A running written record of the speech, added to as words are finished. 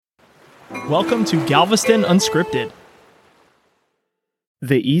Welcome to Galveston Unscripted.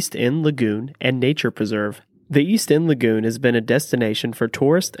 The East End Lagoon and Nature Preserve. The East End Lagoon has been a destination for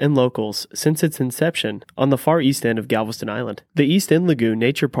tourists and locals since its inception on the far east end of Galveston Island. The East End Lagoon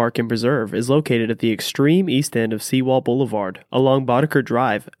Nature Park and Preserve is located at the extreme east end of Seawall Boulevard along Boddicker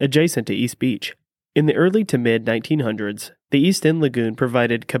Drive, adjacent to East Beach. In the early to mid-1900s, the East End Lagoon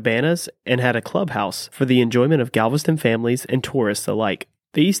provided cabanas and had a clubhouse for the enjoyment of Galveston families and tourists alike.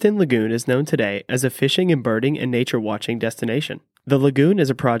 The East End Lagoon is known today as a fishing and birding and nature watching destination. The lagoon is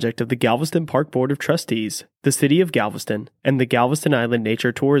a project of the Galveston Park Board of Trustees, the City of Galveston, and the Galveston Island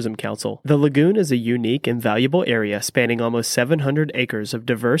Nature Tourism Council. The lagoon is a unique and valuable area spanning almost 700 acres of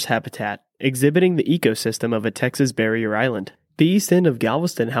diverse habitat, exhibiting the ecosystem of a Texas barrier island. The east end of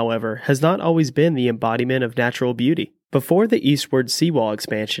Galveston, however, has not always been the embodiment of natural beauty. Before the eastward seawall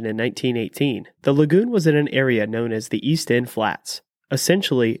expansion in 1918, the lagoon was in an area known as the East End Flats,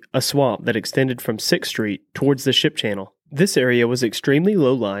 essentially a swamp that extended from 6th Street towards the ship channel. This area was extremely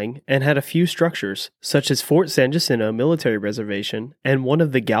low-lying and had a few structures, such as Fort San Jacinto Military Reservation and one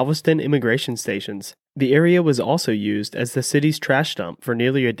of the Galveston immigration stations. The area was also used as the city's trash dump for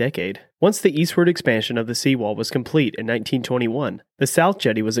nearly a decade. Once the eastward expansion of the seawall was complete in 1921, the South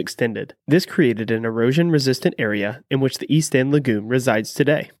Jetty was extended. This created an erosion-resistant area in which the East End Lagoon resides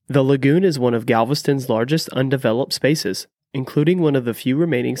today. The lagoon is one of Galveston's largest undeveloped spaces, including one of the few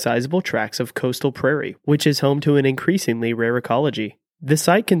remaining sizable tracts of coastal prairie, which is home to an increasingly rare ecology. The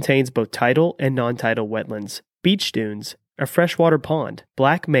site contains both tidal and non-tidal wetlands, beach dunes, a freshwater pond,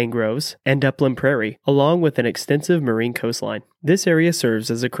 black mangroves, and upland prairie, along with an extensive marine coastline. This area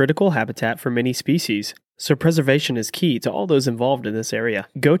serves as a critical habitat for many species, so preservation is key to all those involved in this area.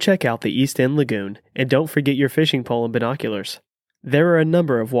 Go check out the East End Lagoon, and don't forget your fishing pole and binoculars. There are a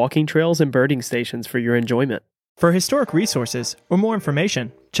number of walking trails and birding stations for your enjoyment. For historic resources or more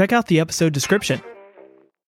information, check out the episode description.